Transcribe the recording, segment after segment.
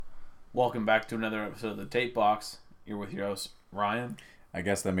Welcome back to another episode of the Tape Box. You're with your host, Ryan. I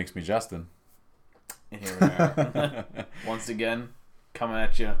guess that makes me Justin. And here we are. Once again, coming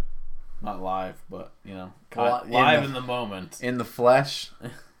at you. Not live, but, live in the moment. In the flesh.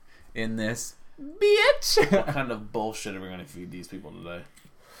 In this bitch. What kind of bullshit are we going to feed these people today?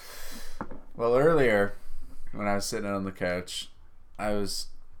 Well, earlier, when I was sitting on the couch, I was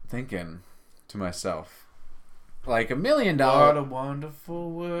thinking to myself, like $1 million. What a wonderful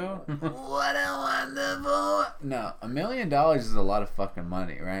world. What a wonderful. No, $1 million is a lot of fucking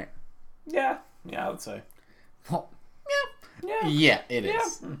money, right? Yeah, I would say. Well, yeah, it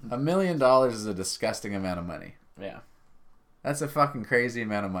is. $1 million is a disgusting amount of money. Yeah. That's a fucking crazy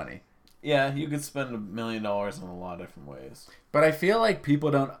amount of money. Yeah, you could spend $1 million in a lot of different ways. But I feel like people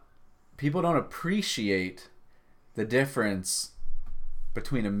don't appreciate the difference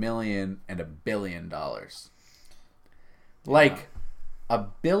between $1 million and $1 billion. Like, $1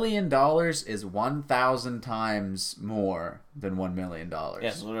 billion is 1,000 times more than $1 million.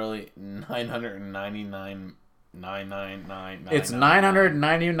 Yes, literally 999,999. It's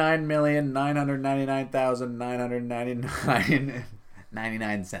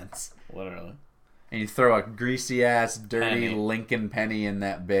 999,999,999 cents. Literally. And you throw a greasy ass, dirty penny. Lincoln penny in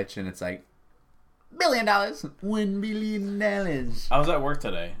that bitch, and it's like $1 billion, $1 billion. I was at work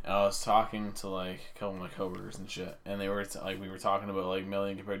today, and I was talking to like a couple of my coworkers and shit, and they were we were talking about like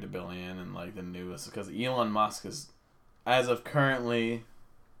million compared to billion, and like the newest because Elon Musk is, as of currently,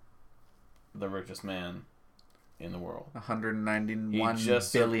 the richest man in the world.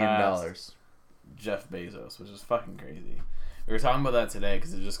 $191 billion. Jeff Bezos, which is fucking crazy. We were talking about that today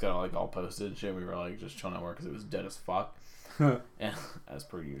because it just got like all posted and shit. We were like just chilling at work because it was dead as fuck, and as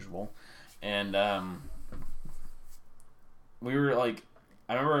per usual. And we were like,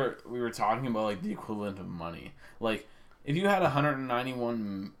 I remember we were talking about like the equivalent of money. Like, if you had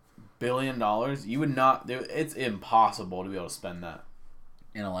 $191 billion, you would not. It's impossible to be able to spend that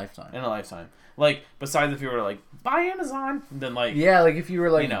in a lifetime. Like, besides if you were to, like, buy Amazon, then, like... Yeah, like, if you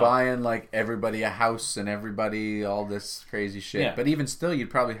were, like, buying, like, everybody a house and everybody all this crazy shit. Yeah. But even still, you'd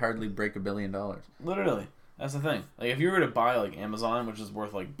probably hardly break $1 billion. Literally. That's the thing. Like, if you were to buy, like, Amazon, which is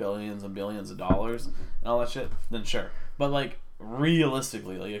worth, like, billions and billions of dollars and all that shit, then sure. But, like,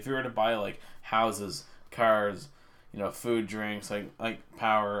 realistically, like, if you were to buy, like, houses, cars, food, drinks, like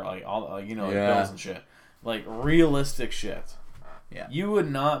power, like, all, like, bills and shit. Like, realistic shit. Yeah. You would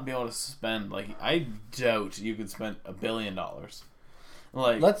not be able to spend, like, I doubt you could spend $1 billion.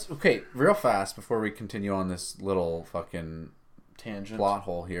 Like, okay, real fast before we continue on this little fucking tangent plot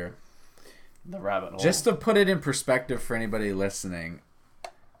hole here. The rabbit hole. Just to put it in perspective for anybody listening,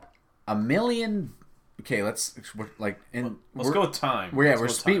 $1 million. Okay, let's go with time. We're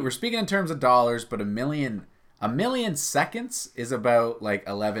speaking in terms of dollars, but $1 million seconds is about like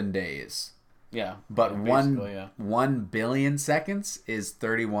 11 days. Yeah. But 1 billion seconds is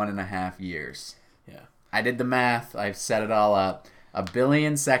 31.5 years. Yeah. I did the math. I've set it all up. 1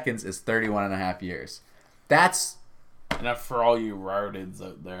 billion seconds is 31.5 years. That's enough for all you retardeds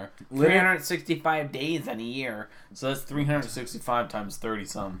out there. 365 days in a year. So that's 365 times 30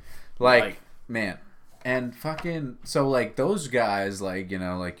 some. Like, man. And fucking, so like those guys, like,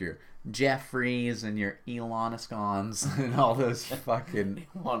 like your Jeffries and your Elon Musk's and all those fucking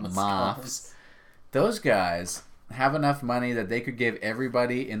moffs. Those guys have enough money that they could give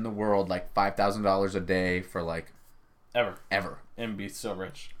everybody in the world like $5,000 a day for like ever, and be so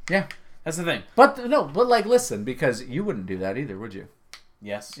rich. Yeah, that's the thing. But like, listen, because you wouldn't do that either, would you?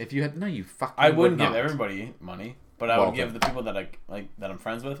 Yes. If you had you fucking. I wouldn't give everybody money, but I would give the people that I like, that I'm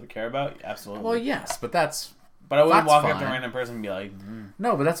friends with or care about. Absolutely. Well, yes, but that's. But I wouldn't walk up to a random person and be like.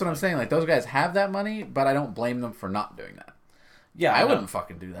 No, but that's what I'm saying. Like, those guys have that money, but I don't blame them for not doing that. Yeah, I wouldn't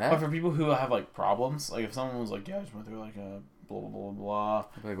fucking do that. But for people who have like problems, like if someone was like, "Yeah, I just went through like a blah blah blah blah,"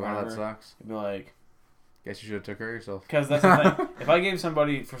 I'd be like, "Wow, that sucks." I'd be like, "Guess you should have took care of yourself." Because that's the thing. If I gave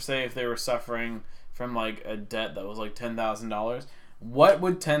somebody, for say, if they were suffering from like a debt that was like $10,000, what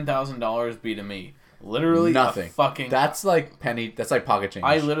would $10,000 be to me? Literally nothing. That's like pocket change.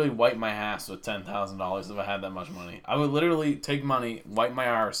 I literally wipe my ass with $10,000 if I had that much money. I would literally take money, wipe my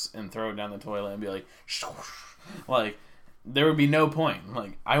arse, and throw it down the toilet and be like, like. There would be no point.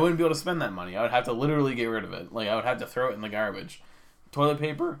 Like, I wouldn't be able to spend that money. I would have to literally get rid of it. Like, I would have to throw it in the garbage. Toilet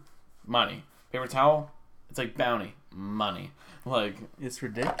paper, money. Paper towel, it's like bounty, money. Like, it's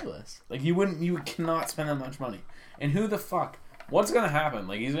ridiculous. Like, you cannot spend that much money. And who the fuck? What's gonna happen?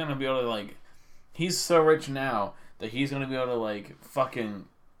 Like, he's gonna be able to, like, he's so rich now that he's gonna be able to, like, fucking,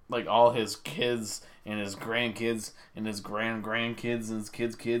 like, all his kids and his grandkids and his grandkids and his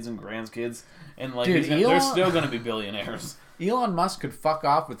kids' kids and grandkids. And, like, dude, they're still going to be billionaires. Elon Musk could fuck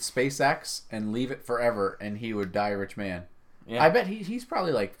off with SpaceX and leave it forever, and he would die a rich man. Yeah. I bet he's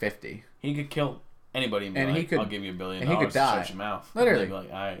probably like 50. He could kill anybody and he could, I'll give you $1 billion and he could die. to shut your mouth. Literally.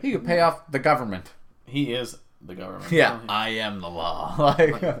 Like, right. He could pay off the government. He is the government. Yeah. I am the law.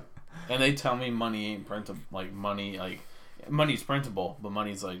 And they tell me money ain't printable. Like, money's printable, but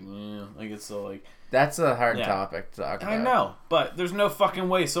money's like, it's so like... That's a hard topic to talk about. I know, but there's no fucking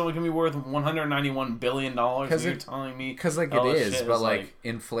way someone can be worth $191 billion. You're telling me... Because, like, it is, but, like,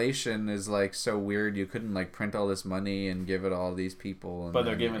 inflation is, like, so weird. You couldn't, like, print all this money and give it all these people. And but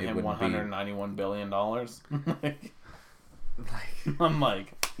they're giving him $191 billion? I'm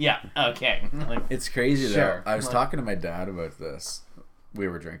like, yeah, okay. Like, it's crazy, though. I was talking to my dad about this. We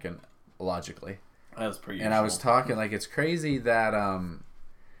were drinking, logically. That's pretty And I was talking, like, it's crazy that,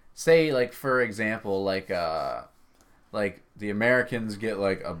 say, like, for example, like the Americans get,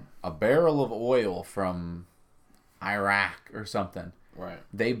 like, a barrel of oil from Iraq or something. Right.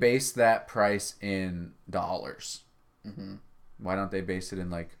 They base that price in dollars. Mm-hmm. Why don't they base it in,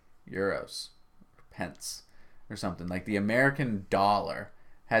 like, euros, or pence, or something? Like, the American dollar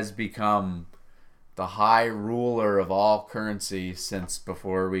has become the high ruler of all currency since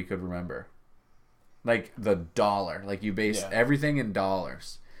before we could remember. Like, the dollar. Like, you base everything in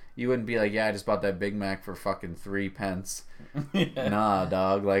dollars. You wouldn't be like, yeah, I just bought that Big Mac for fucking 3 pence. Nah,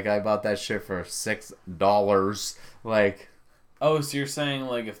 dog. Like, I bought that shit for $6. Like... Oh, so you're saying,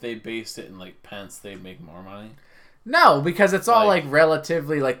 like, if they based it in, like, pence, they'd make more money? No, because it's all, like,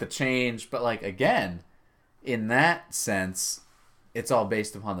 relatively, like, the change. But, like, again, in that sense, it's all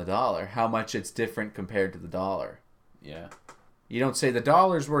based upon the dollar. How much it's different compared to the dollar. Yeah. You don't say the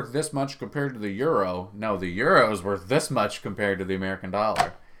dollar's worth this much compared to the euro. No, the euro's worth this much compared to the American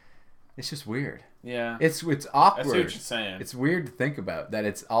dollar. It's just weird. Yeah. It's awkward. I see what you're saying. It's weird to think about, that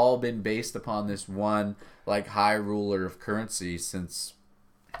it's all been based upon this one, like, high ruler of currency since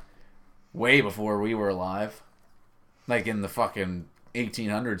way before we were alive. Like, in the fucking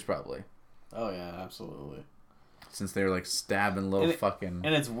 1800s, probably. Oh, yeah, absolutely. Since they were, like, stabbing little fucking...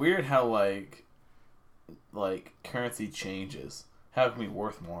 And it's weird how, like, currency changes. How it can be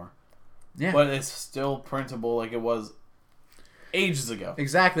worth more. Yeah. But it's still printable like it was ages ago.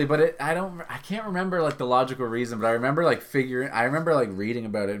 Exactly, but I can't remember, like, the logical reason, but I remember, like, reading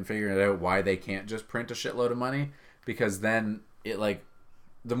about it and figuring it out why they can't just print a shitload of money, because then it, like,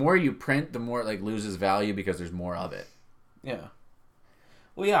 the more you print, the more it, like, loses value because there's more of it. Yeah.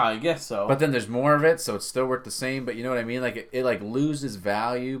 Well, yeah, I guess so. But then there's more of it, so it's still worth the same, but you know what I mean? Like, it like, loses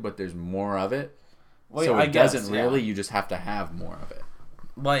value, but there's more of it. Well, so it doesn't really, you just have to have more of it.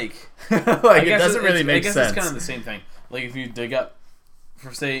 Like, like it doesn't really make sense. I guess it's kind of the same thing. Like, if you dig up,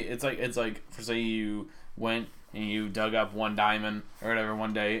 it's like you went and you dug up one diamond or whatever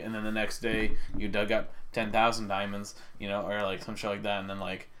one day, and then the next day you dug up 10,000 diamonds, you know, or like some shit like that, and then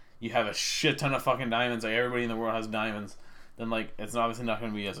like you have a shit ton of fucking diamonds. Like, everybody in the world has diamonds. Then like it's obviously not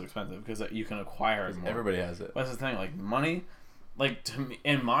going to be as expensive because you can acquire it more. Everybody has it. But that's the thing. Like, money, like, to me,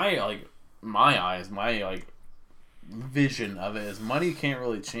 in my eyes, my like vision of it is money can't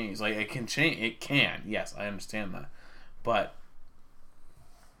really change. Like, it can change. It can. Yes, I understand that. But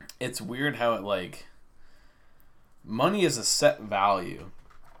it's weird how it, like, money is a set value.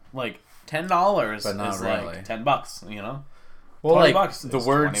 Like, $10 is really. Like $10, you know? Well, like, the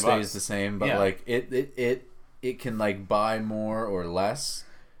word stays the same, but like it can, like, buy more or less.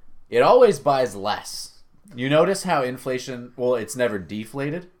 It always buys less. You notice how inflation, well, it's never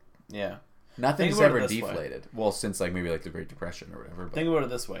deflated. Yeah. Nothing's ever deflated. Well, since, like, maybe, like, the Great Depression or whatever. But. Think about it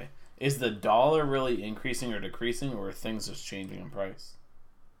this way. Is the dollar really increasing or decreasing, or are things just changing in price?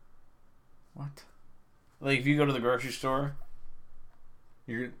 What? Like, if you go to the grocery store...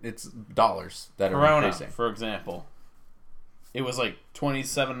 It's dollars that are increasing. For example. It was, like,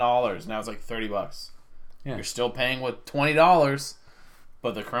 $27. Now it's, like, $30. Yeah. You're still paying with $20,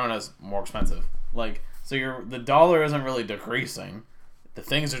 but the Corona's more expensive. Like, so the dollar isn't really decreasing. The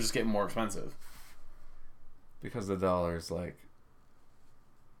things are just getting more expensive. Because the dollar is, like,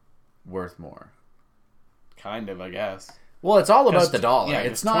 worth more. Kind of, I guess. Well, it's all about the dollar. Yeah,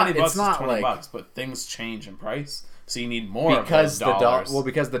 it's not. It's not $20, like, but things change in price, so you need more because of those dollars.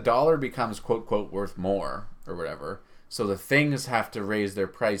 Because the dollar becomes quote quote worth more or whatever. So the things have to raise their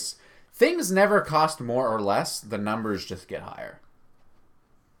price. Things never cost more or less. The numbers just get higher.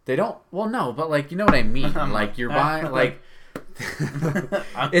 They don't. Well, no, but like, you know what I mean. Like, you're buying like.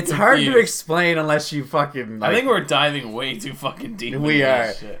 It's hard to explain unless you fucking. Like, I think we're diving way too fucking deep. We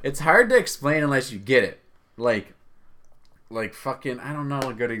are. Shit. It's hard to explain unless you get it. Like fucking. I don't know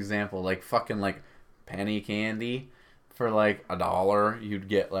a good example. Like fucking like penny candy for like $1. You'd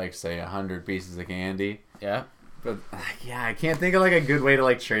get like say 100 pieces of candy. Yeah. But yeah, I can't think of like a good way to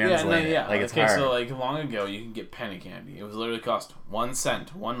like translate it. Like it's hard. So like long ago, you can get penny candy. It was literally cost 1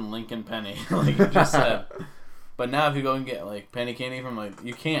 cent, 1 Lincoln penny, like you just said. But now if you go and get like penny candy from like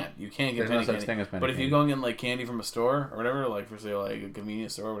you can't get There's penny no such candy. thing as penny But if candy. you go and get like candy from a store or whatever, like for say like a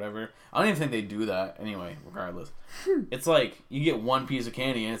convenience store or whatever, I don't even think they do that anyway. Regardless, it's like you get one piece of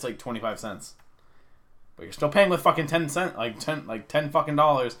candy and it's like 25 cents. But you're still paying with fucking 10 cents, like 10 fucking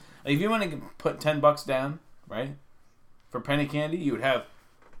dollars. Like if you want to put $10 down, right, for penny candy, you would have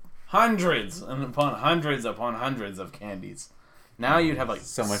hundreds upon hundreds of candies. Now you'd have like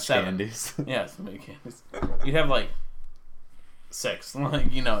so much 7. candies. Yeah, so many candies. You'd have like 6.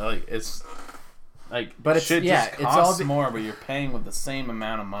 Like like it's like, but it's shit yeah, just it's costs all more, but you're paying with the same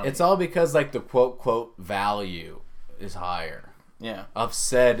amount of money. It's all because like the quote value is higher. Yeah. Of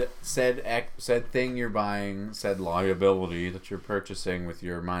said thing you're buying, said liability that you're purchasing with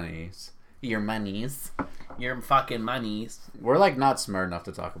your monies. Your fucking monies. We're like not smart enough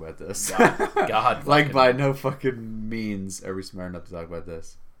to talk about this. God like by no fucking means are we smart enough to talk about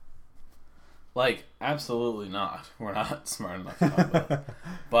this. Like absolutely not. We're not smart enough to talk about it.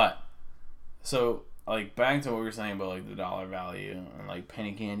 But so like back to what we were saying about like the dollar value and like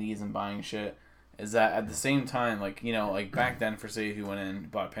penny candies and buying shit. Is that at the same time, like, you know, like back then, for say if you went in and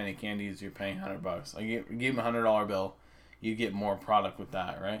bought penny candies, you're paying $100. Like, you give them a $100 bill, you get more product with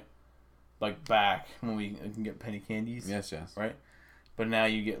that, right? Like back when we can get penny candies. Yes. Right? But now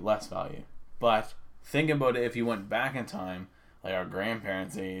you get less value. But think about it if you went back in time, like our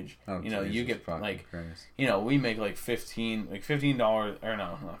grandparents' age, you get like, Christ. We make like $15, or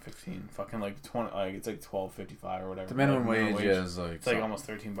no, not 15, fucking like 20, like it's like $12.55 or whatever. The minimum wage is like it's like almost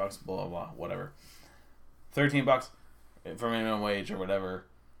 $13, blah blah blah, whatever. $13 for minimum wage or whatever.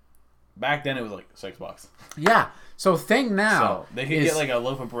 Back then it was like $6. Yeah. So thing now, so they could get like a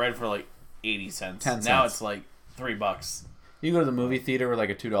loaf of bread for like 80 cents. 10 cents. Now it's like $3. You go to the movie theater with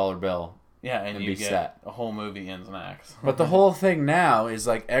like a $2 bill. Yeah, and you get set. A whole movie and snacks. But the whole thing now is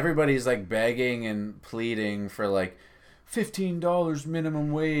like everybody's like begging and pleading for like $15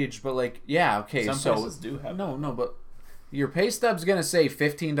 minimum wage. But like, yeah, okay. Some places do have no, but your pay stub's gonna say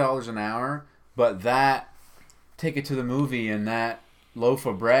 $15 an hour, but that ticket to the movie and that loaf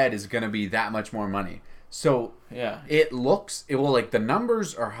of bread is gonna be that much more money. So yeah, like the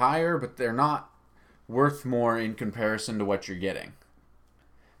numbers are higher, but they're not worth more in comparison to what you're getting.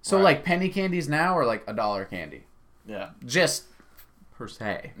 So, right. Like, penny candies now are like $1 candy. Yeah. Just per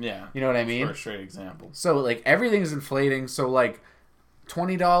se. Yeah. You know what I mean? For a straight example. So, like, everything's inflating. So, like,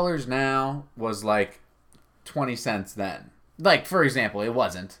 $20 now was like 20 cents then. Like, for example, it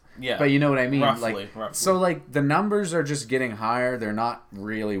wasn't. Yeah. But you know what I mean? Roughly. So, like, the numbers are just getting higher. They're not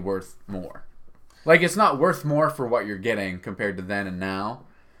really worth more. Like, it's not worth more for what you're getting compared to then and now.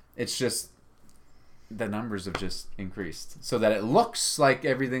 It's just the numbers have just increased so that it looks like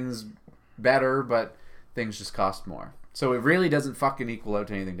everything's better, but things just cost more. So it really doesn't fucking equal out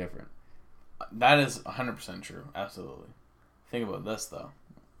to anything different. That is 100% true. Absolutely. Think about this, though.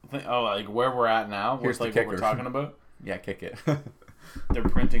 Like where we're at now with like what we're talking about? Yeah, kick it. They're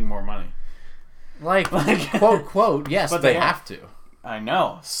printing more money. Like quote, yes, but they have to. I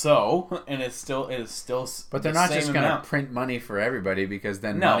know. So, and it is still. But they're not just gonna print money for everybody because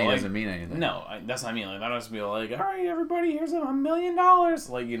then money doesn't mean anything. No, that's what I mean. Like that doesn't be like, all right, everybody, here's $1 million. Like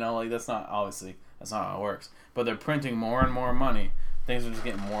like that's not how it works. But they're printing more and more money. Things are just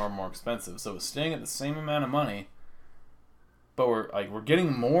getting more and more expensive. So it's staying at the same amount of money, but we're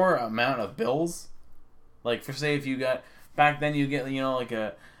getting more amount of bills. Like for say if you got back then you get like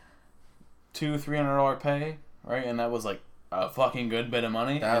a $200-$300 pay, right, and that was like a fucking good bit of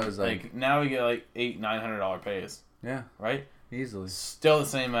money. That was like now we get like $800-$900 pays. Yeah, right. Easily. Still the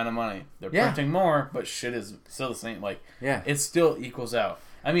same amount of money. They're printing more, but shit is still the same. Like it still equals out.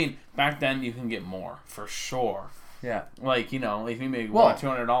 I mean, back then you can get more for sure. Yeah. Like if you make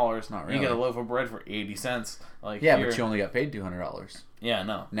 $200, not really. You get a loaf of bread for 80 cents. Like but you only got paid $200. Yeah,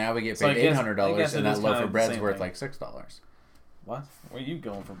 no. Now we get paid $800, and that loaf of bread's worth like $6. What? Where are you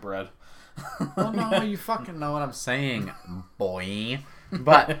going for bread? Well, no, you fucking know what I'm saying, boy.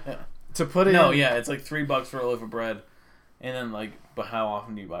 But to put it it's like $3 for a loaf of bread, and then but how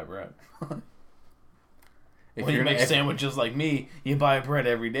often do you buy bread? When you make sandwiches like me, you buy bread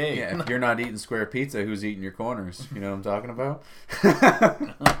every day. Yeah, if you're not eating square pizza, who's eating your corners? You know what I'm talking about?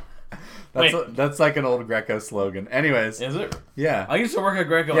 That's like an old Greco slogan. Anyways. Is it? Yeah. I used to work at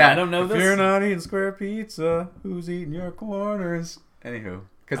Greco, and I don't know this. If you're not eating square pizza, who's eating your corners? Anywho.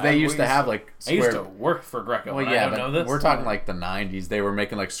 Because they used to have square... I used to work for Greco, and I don't know this. We're talking like the 90s. They were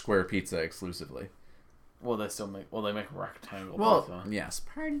making square pizza exclusively. Well, they still make. Well, they make rectangle. Well, pizza. yes,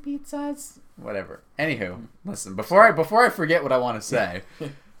 party pizzas, whatever. Anywho, listen. Before I forget what I want to say,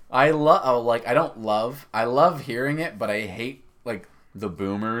 I love hearing it, but I hate like the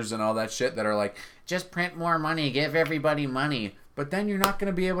boomers and all that shit that are like, just print more money, give everybody money. But then you're not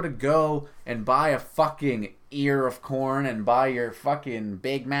going to be able to go and buy a fucking ear of corn and buy your fucking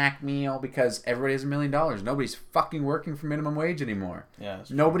Big Mac meal because everybody has $1 million. Nobody's fucking working for minimum wage anymore. Yeah,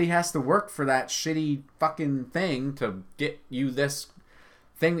 nobody has to work for that shitty fucking thing to get you this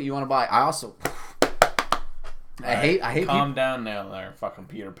thing that you want to buy. I also... I hate calm down now there, fucking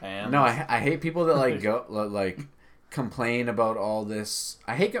Peter Pan. No, I hate people that like go like complain about all this.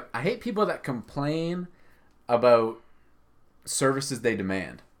 I hate people that complain about services they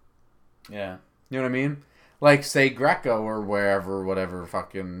demand. Yeah. You know what I mean? Like, say, Greco or wherever, whatever,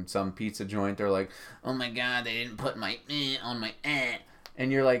 fucking some pizza joint, they're like, oh my god, they didn't put my on my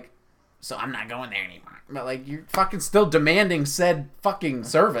and you're like, so I'm not going there anymore. But, like, you're fucking still demanding said fucking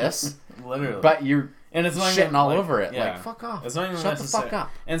service. Literally. But you're and it's not shitting even, all like, over it. Yeah. Like, fuck off. It's not even Shut the fuck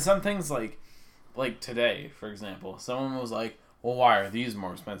up. And some things, like today, for example, someone was like, well, why are these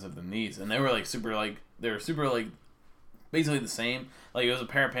more expensive than these? And they were, like, super, basically the same. Like, it was a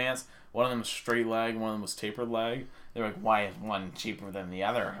pair of pants. One of them was straight leg. One of them was tapered leg. They're like, why is one cheaper than the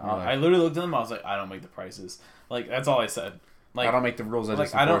other? Right. I literally looked at them. I was like, I don't make the prices. Like, that's all I said. Like, I don't make the rules. I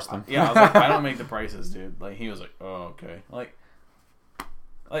just enforce them. Yeah, I was like, I don't make the prices, dude. Like, he was like, oh, okay. Like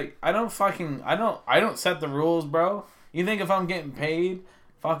I don't set the rules, bro. You think if I'm getting paid,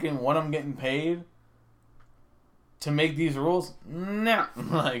 fucking what I'm getting paid to make these rules? No.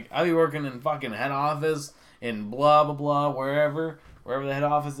 Like, I be working in fucking head office in blah, blah, blah, wherever the head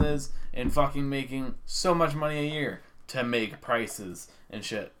office is, and fucking making so much money a year to make prices and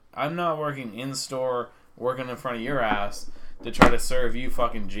shit. I'm not working in store, working in front of your ass to try to serve you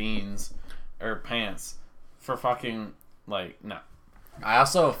fucking jeans or pants for fucking, like, no. I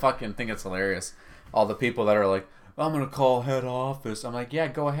also fucking think it's hilarious. All the people that are like, I'm going to call head office. I'm like, yeah,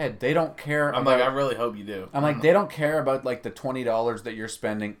 go ahead. They don't care I'm about... like, I really hope you do. I'm like, they don't care about, like, the $20 that you're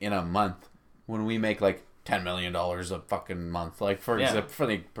spending in a month when we make, like, $10 million a fucking month. Like, per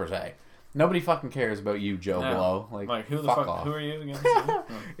se. Nobody fucking cares about you, Joe Blow. Like, who the fuck off. Who are you again?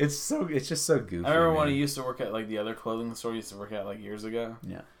 It's just so goofy. I remember when I used to work at, like, the other clothing store I used to work at, like, years ago.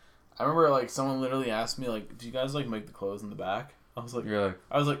 Yeah. I remember, like, someone literally asked me, like, do you guys, like, make the clothes in the back? I was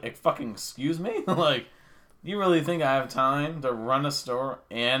like, fucking excuse me? Like, you really think I have time to run a store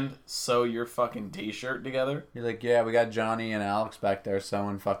and sew your fucking t-shirt together? You're like, yeah, we got Johnny and Alex back there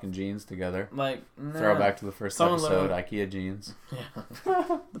sewing fucking jeans together. Like, nah. Throw back to the first episode, IKEA jeans.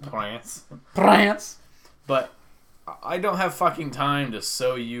 Yeah. The plants. Plants! But I don't have fucking time to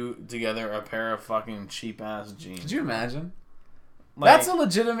sew you together a pair of fucking cheap-ass jeans. Could you imagine? Like, that's a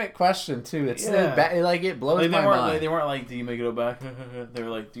legitimate question, too. It's like it blows my mind. They weren't like, do you make it go back? They were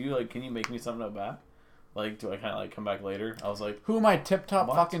like, can you make me something go back? Like, do I kind of, like, come back later? I was like... Who am I,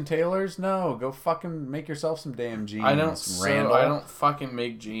 tip-top fucking tailors? No, go fucking make yourself some damn jeans, I don't fucking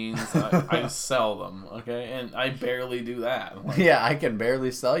make jeans. I sell them, okay? And I barely do that. Like, yeah, I can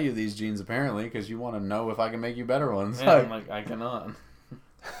barely sell you these jeans, apparently, because you want to know if I can make you better ones. Yeah, I'm like, I cannot.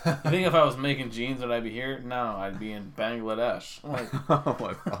 You think if I was making jeans, would I be here? No, I'd be in Bangladesh. Like, oh,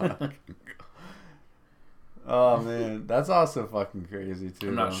 my fuck. Oh, man. That's also fucking crazy, too.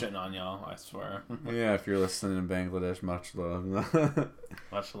 I'm not shitting on y'all, I swear. Yeah, if you're listening in Bangladesh, much love.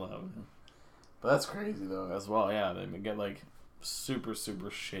 Much love. But that's crazy, though, as well. Yeah, they get, like, super,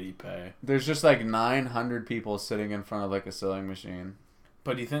 super shitty pay. There's just, like, 900 people sitting in front of, like, a sewing machine.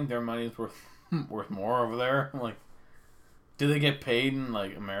 But do you think their money's worth more over there? Like, do they get paid in,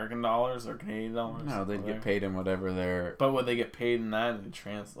 like, American dollars or Canadian dollars? No, they'd get paid in whatever they're... But would they get paid in that and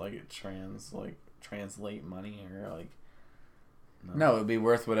translate money or like no, it'd be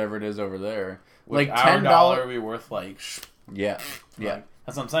worth whatever it is over there. Would like $10 would be worth like yeah like,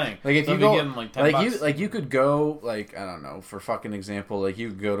 that's what I'm saying. Like if so you go give them, like, $10 you could go like I don't know, for fucking example, like you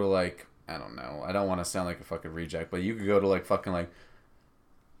could go to like I don't know, I don't want to sound like a fucking reject, but you could go to like fucking like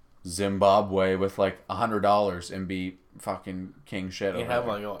Zimbabwe with like $100 and be fucking king shit. You have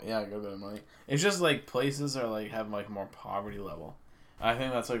like go get money. It's just like places are like have like more poverty level. I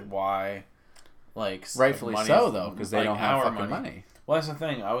think that's like why, like rightfully so though, because they like, don't have fucking money. Well, that's the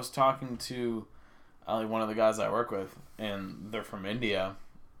thing. I was talking to like one of the guys I work with, and they're from India,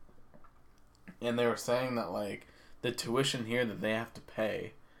 and they were saying that like the tuition here that they have to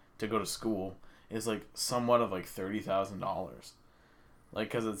pay to go to school is like somewhat of like $30,000. Like,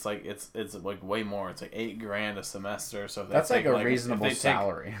 because it's like it's like way more. It's like $8,000 a semester. So if that's like a reasonable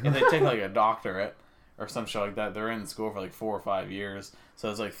salary. If they take like a doctorate or some shit like that, they're in school for like 4 or 5 years. So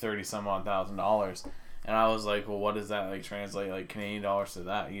it's like $30-some-odd thousand. And I was like, well, what does that like translate like Canadian dollars to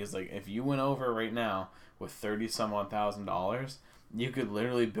that? He was like, if you went over right now with $30,000, you could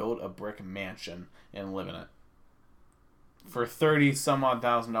literally build a brick mansion and live in it for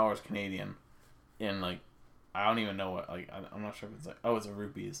 $30,000 Canadian. In like, I don't even know what, like, I'm not sure if it's like, oh, it's a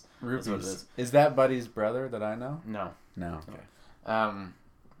rupees. Rupees. That's what it is. Is that Buddy's brother that I know? No. Okay.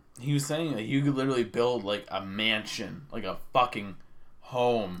 He was saying that you could literally build like a mansion, like a fucking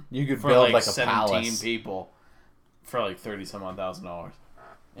home. You could for build like a 17 palace. people for like $30,000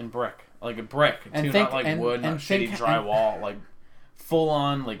 in brick, like a brick, and too, think, not like and, wood, and not shitty think, drywall, like full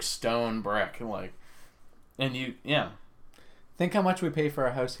on like stone brick, like, and you, yeah. Think how much we pay for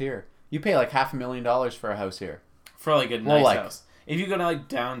a house here. You pay like $500,000 for a house here. For like a nice house. If you go to like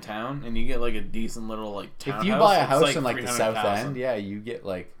downtown and you get like a decent little like townhouse, if you buy a house like in like the South 300,000. End, yeah, you get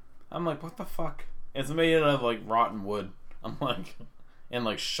like. I'm like, what the fuck? It's made out of like rotten wood. I'm like, and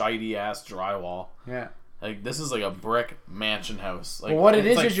like shitey ass drywall. Yeah. Like this is like a brick mansion house. Like, well, what it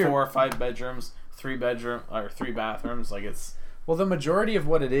it's is like you're 4 or 5 bedrooms, 3 bathrooms. Like it's. Well, the majority of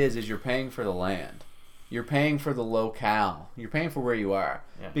what it is you're paying for the land. You're paying for the locale. You're paying for where you are.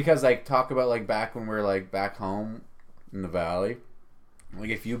 Yeah. Because like talk about like back when we're like back home in the valley, like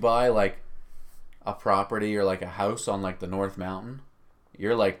if you buy like a property or like a house on like the North Mountain,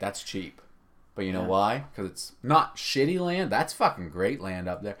 you're like, that's cheap. But you know why? Because it's not shitty land. That's fucking great land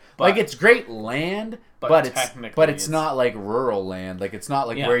up there. But, like it's great land, but it's not like rural land. Like it's not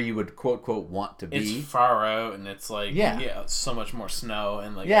like where you would quote want to be. It's far out and it's like it's so much more snow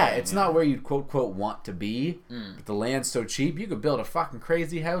and like it's not where you'd quote want to be. But the land's so cheap, you could build a fucking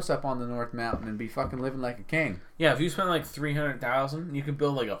crazy house up on the North Mountain and be fucking living like a king. Yeah, if you spend like $300,000, you could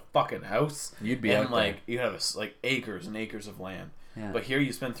build like a fucking house. You'd be and out like there. you have like acres and acres of land. Yeah. But here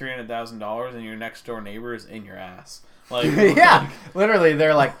you spend $300,000 and your next door neighbor is in your ass. Like yeah, literally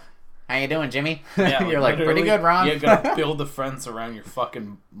they're like, "How you doing, Jimmy?" Yeah, you're like, "Pretty good, Ron." You gotta build the fence around your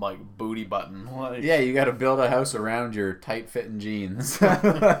fucking like booty button. Like, yeah, you got to build a house around your tight fitting jeans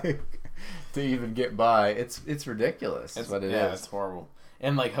to even get by. It's ridiculous. It's what it is. Yeah, it's horrible.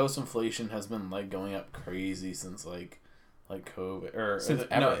 And like house inflation has been like going up crazy since like COVID or since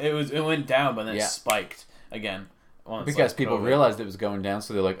it went down but then it spiked again. Because people realized it was going down,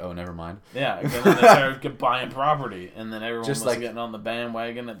 so they're like, "Oh, never mind." Yeah, and then they started buying property, and then everyone was like, getting on the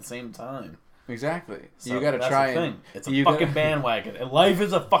bandwagon at the same time. Exactly. So you got to try and it's a fucking bandwagon. And life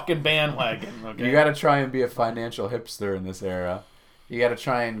is a fucking bandwagon. Okay. You got to try and be a financial hipster in this era. You got to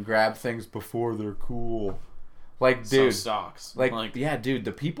try and grab things before they're cool. Like, dude, stocks. Like, yeah, dude,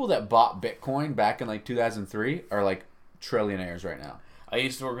 the people that bought Bitcoin back in like 2003 are like trillionaires right now. I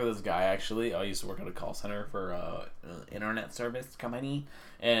used to work with this guy, actually. I used to work at a call center for internet service company.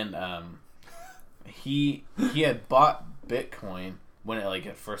 And he had bought Bitcoin when it like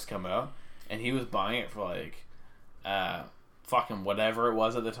had first come out. And he was buying it for like fucking whatever it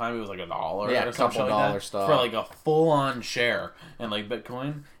was at the time. It was like $1 or something like that. Stock. For like a full-on share in like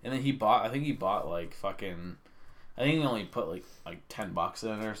Bitcoin. And then I think he bought like fucking... I think he only put like $10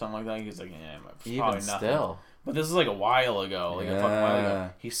 in it or something like that. He was like, yeah, probably even nothing. Still. But this is like a while ago, like a fucking while ago.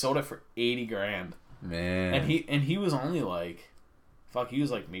 He sold it for $80,000, man. And he was only like, he was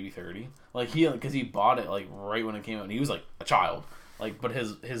like maybe 30, like because he bought it like right when it came out, and he was like a child, like. But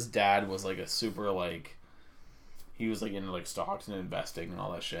his dad was like a super like, he was like into like stocks and investing and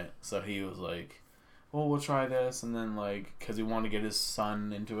all that shit. So he was like, well, we'll try this, and then like because he wanted to get his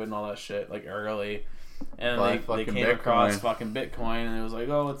son into it and all that shit like early. And they came across fucking Bitcoin, and it was like,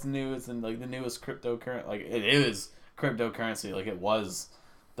 oh, it's new. It's in like the newest cryptocurrency. Like it is cryptocurrency. Like it was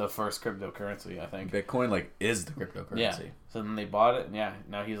the first cryptocurrency, I think. Bitcoin like is the cryptocurrency. Yeah. So then they bought it, and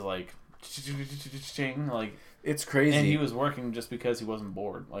now he's like, like it's crazy. And he was working just because he wasn't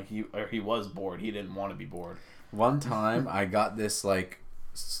bored. Like he was bored. He didn't want to be bored. One time, I got this like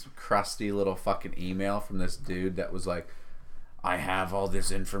crusty little fucking email from this dude that was like, I have all this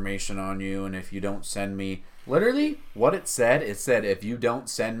information on you, and if you don't send me... Literally, what it said, if you don't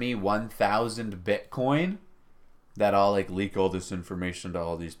send me 1,000 Bitcoin, that I'll, like, leak all this information to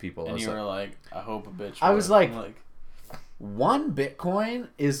all these people. And you were like, I hope a bitch... I was like, 1 Bitcoin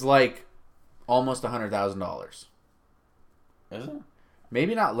is, like, almost $100,000. Is it?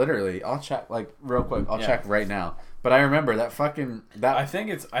 Maybe not literally. I'll check, like, real quick. I'll check right now. But I remember that fucking... I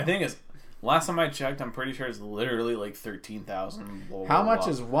think it's... Last time I checked, I'm pretty sure it's literally like 13,000. How much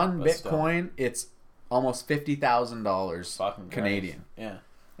is 1 Bitcoin? It's almost $50,000 Canadian. Yeah.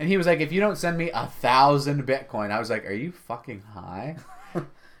 And he was like, if you don't send me 1,000 Bitcoin, I was like, are you fucking high?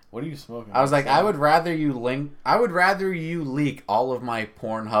 What are you smoking? I was like, I would rather you leak all of my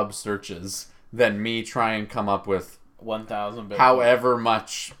Pornhub searches than me try and come up with 1,000 Bitcoin. However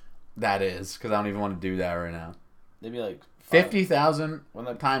much that is, because I don't even want to do that right now. They'd be like 50,000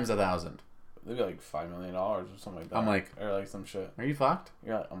 times 1,000. They'd be like $5 million or something like that. I'm like, or like some shit. Are you fucked?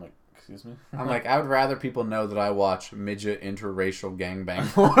 Yeah. I'm like, excuse me. I'm like, I would rather people know that I watch midget interracial gangbang.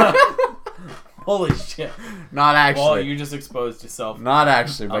 Holy shit. Not actually. Well, you just exposed yourself. Not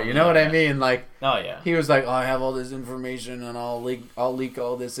actually, but you know what I mean? Like, oh yeah. He was like, oh, I have all this information and I'll leak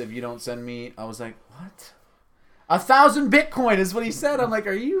all this if you don't send me. I was like, what? 1,000 Bitcoin is what he said. I'm like,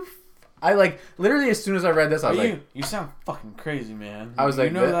 are you? I like literally as soon as I read this, I was like, you sound fucking crazy, man. I was like,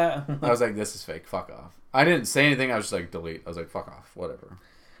 you know that? I was like, this is fake. Fuck off. I didn't say anything. I was just like, delete. I was like, fuck off. Whatever.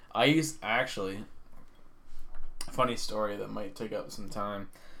 I used actually. Funny story that might take up some time.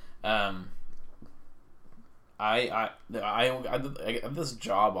 I had this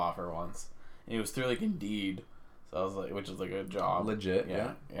job offer once. And it was through like Indeed, so I was like, which is like a job, legit,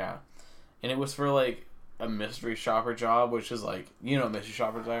 yeah. And it was for like a mystery shopper job, which is like, you know what mystery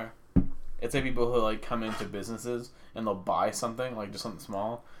shoppers are? It's like people who like come into businesses and they'll buy something, like just something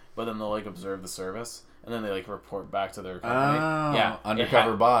small, but then they'll like observe the service and then they like report back to their company. Oh, yeah,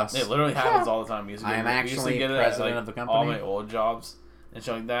 undercover boss. It literally happens all the time. I am actually president of the company. All my old jobs and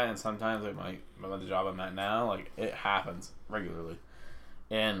shit like that, and sometimes like the job I'm at now, like it happens regularly.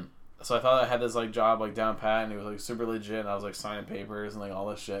 And so I thought I had this like job like down pat, and it was like super legit, and I was like signing papers and like all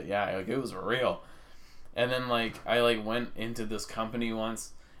this shit. Yeah, like it was real. And then like I like went into this company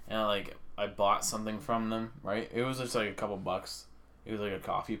once, and like I bought something from them. Right, it was just like a couple bucks. It was like a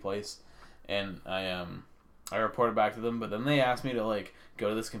coffee place, and I reported back to them, but then they asked me to like go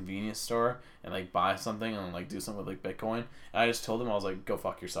to this convenience store and like buy something and like do something with like Bitcoin. And I just told them, I was like, go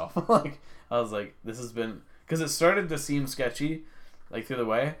fuck yourself. Like I was like, this has been, because it started to seem sketchy like through the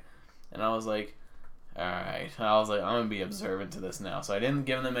way, and I was like, alright. I was like, I'm gonna be observant to this now. So I didn't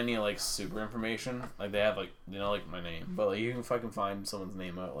give them any like super information. Like they have like, you know, like my name, but like you can fucking find someone's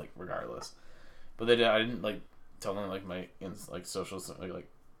name out like regardless. But I didn't like tell them like my like social like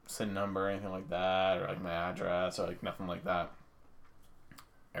SIN number or anything like that, or like my address, or like nothing like that,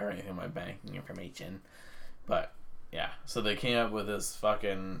 or anything, my banking information. But yeah, so they came up with this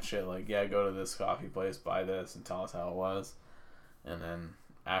fucking shit like, yeah, go to this coffee place, buy this, and tell us how it was. And then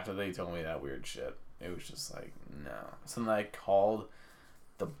after they told me that weird shit, it was just like, no. So then I called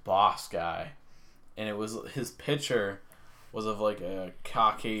the boss guy, and it was, his picture was of like a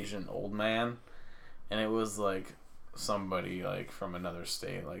Caucasian old man, and it was like somebody like from another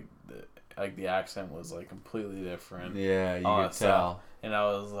state, like the accent was like completely different. Yeah, you could tell. And I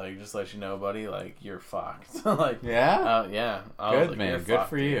was like, just let you know, buddy, like you're fucked. Like yeah, yeah. I good was like, man, good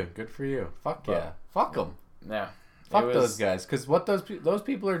for you, good for you. Fuck but, yeah, fuck them. Yeah, fuck those guys, because what those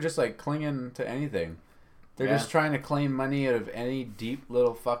people are just like clinging to anything. They're just trying to claim money out of any deep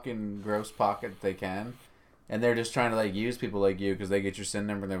little fucking gross pocket they can. And they're just trying to like use people like you because they get your SIN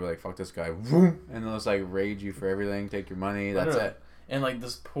number and they're like, fuck this guy. And they'll just like raid you for everything, take your money, that's it. And like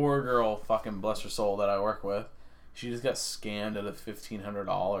this poor girl, fucking bless her soul, that I work with, she just got scammed out of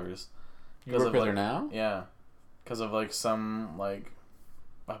 $1,500. You work with like, her now? Yeah. Because of like some like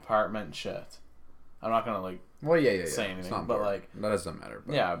apartment shit. I'm not gonna like say anything, but like that doesn't matter.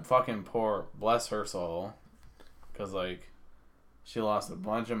 But. Yeah, fucking poor, bless her soul, because like she lost a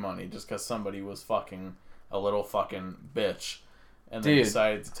bunch of money just because somebody was fucking a little fucking bitch, and they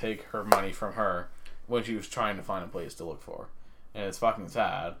decided to take her money from her when she was trying to find a place to look for, and it's fucking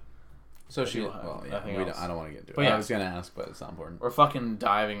sad. So she, well, yeah, I don't want to get into it. Yeah, I was gonna ask, but it's not important. We're fucking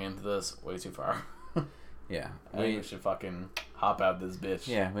diving into this way too far. Yeah, I think we should fucking hop out this bitch.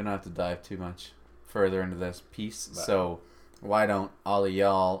 Yeah, we don't have to dive too much further into this piece. But, so why don't all of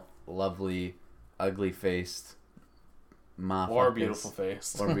y'all lovely, ugly faced, or beautiful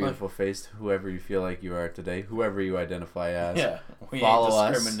faced, or beautiful faced, whoever you feel like you are today, whoever you identify as. Yeah, we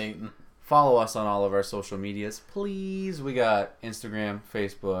ain't discriminating. Follow us on all of our social medias, please. We got Instagram,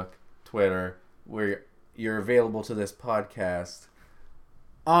 Facebook, Twitter, where you're available to this podcast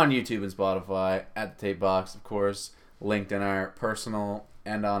on YouTube and Spotify, at the Tape Box, of course, linked in our personal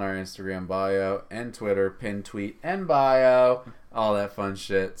and on our Instagram bio and Twitter, pinned tweet and bio, all that fun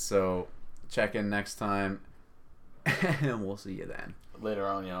shit. So check in next time, and we'll see you then. Later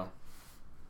on, y'all.